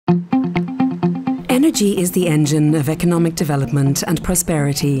Energy is the engine of economic development and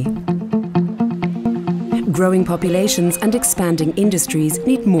prosperity. Growing populations and expanding industries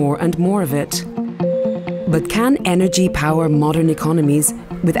need more and more of it. But can energy power modern economies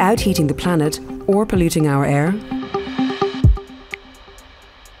without heating the planet or polluting our air?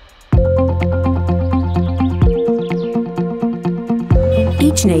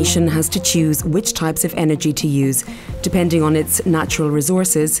 Each nation has to choose which types of energy to use, depending on its natural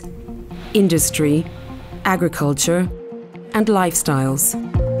resources, industry, agriculture, and lifestyles.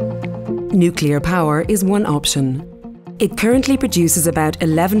 Nuclear power is one option. It currently produces about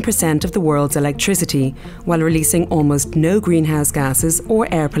 11% of the world's electricity, while releasing almost no greenhouse gases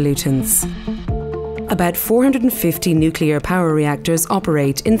or air pollutants. About 450 nuclear power reactors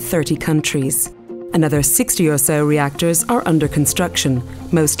operate in 30 countries. Another 60 or so reactors are under construction,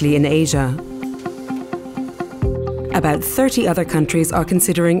 mostly in Asia. About 30 other countries are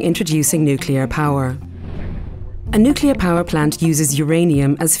considering introducing nuclear power. A nuclear power plant uses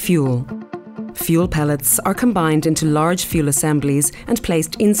uranium as fuel. Fuel pellets are combined into large fuel assemblies and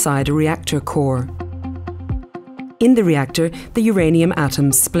placed inside a reactor core. In the reactor, the uranium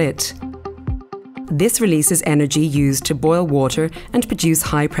atoms split. This releases energy used to boil water and produce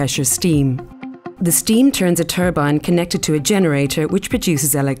high-pressure steam. The steam turns a turbine connected to a generator which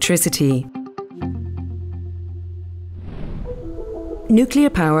produces electricity. Nuclear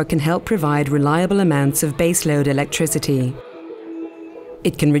power can help provide reliable amounts of baseload electricity.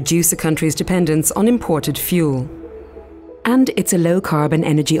 It can reduce a country's dependence on imported fuel. And it's a low-carbon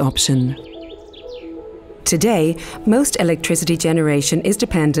energy option. Today, most electricity generation is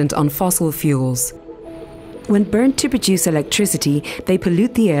dependent on fossil fuels. When burnt to produce electricity, they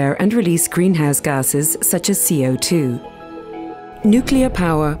pollute the air and release greenhouse gases such as CO2. Nuclear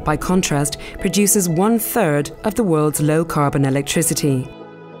power, by contrast, produces 1/3 of the world's low-carbon electricity.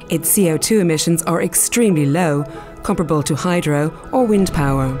 Its CO2 emissions are extremely low, comparable to hydro or wind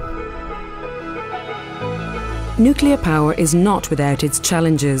power. Nuclear power is not without its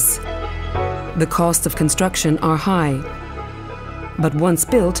challenges. The costs of construction are high. But once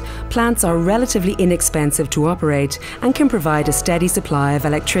built, plants are relatively inexpensive to operate and can provide a steady supply of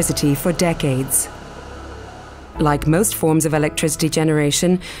electricity for decades. Like most forms of electricity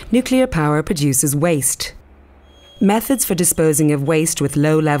generation, nuclear power produces waste. Methods for disposing of waste with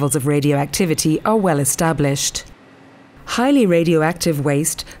low levels of radioactivity are well established. Highly radioactive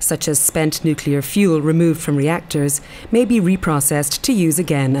waste, such as spent nuclear fuel removed from reactors, may be reprocessed to use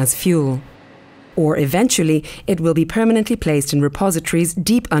again as fuel. Or eventually, it will be permanently placed in repositories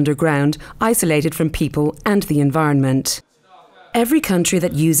deep underground, isolated from people and the environment. Every country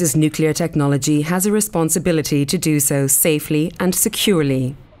that uses nuclear technology has a responsibility to do so safely and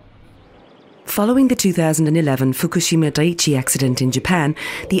securely. Following the 2011 Fukushima Daiichi accident in Japan,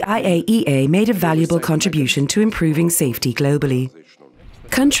 the IAEA made a valuable contribution to improving safety globally.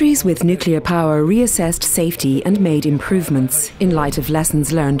 Countries with nuclear power reassessed safety and made improvements in light of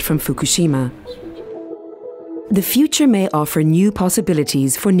lessons learned from Fukushima. The future may offer new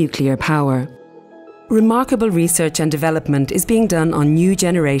possibilities for nuclear power. Remarkable research and development is being done on new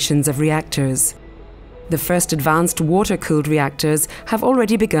generations of reactors. The first advanced water-cooled reactors have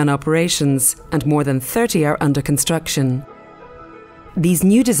already begun operations, and more than 30 are under construction. These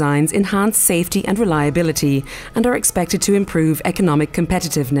new designs enhance safety and reliability and are expected to improve economic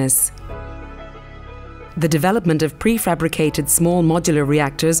competitiveness. The development of prefabricated small modular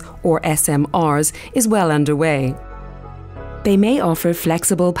reactors, or SMRs, is well underway. They may offer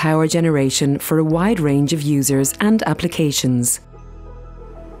flexible power generation for a wide range of users and applications.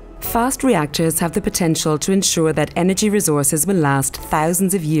 Fast reactors have the potential to ensure that energy resources will last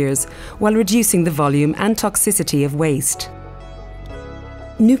thousands of years while reducing the volume and toxicity of waste.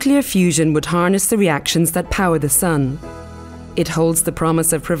 Nuclear fusion would harness the reactions that power the sun. It holds the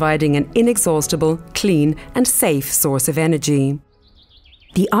promise of providing an inexhaustible, clean and safe source of energy.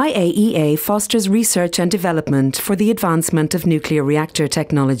 The IAEA fosters research and development for the advancement of nuclear reactor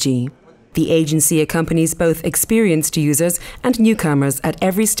technology. The agency accompanies both experienced users and newcomers at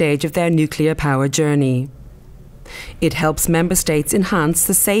every stage of their nuclear power journey. It helps member states enhance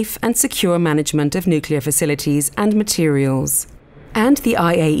the safe and secure management of nuclear facilities and materials. And the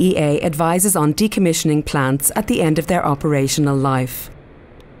IAEA advises on decommissioning plants at the end of their operational life.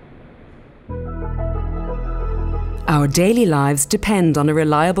 Our daily lives depend on a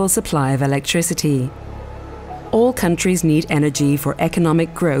reliable supply of electricity. All countries need energy for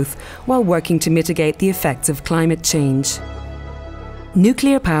economic growth while working to mitigate the effects of climate change.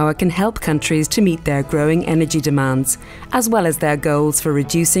 Nuclear power can help countries to meet their growing energy demands, as well as their goals for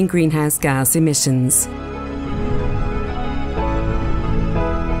reducing greenhouse gas emissions.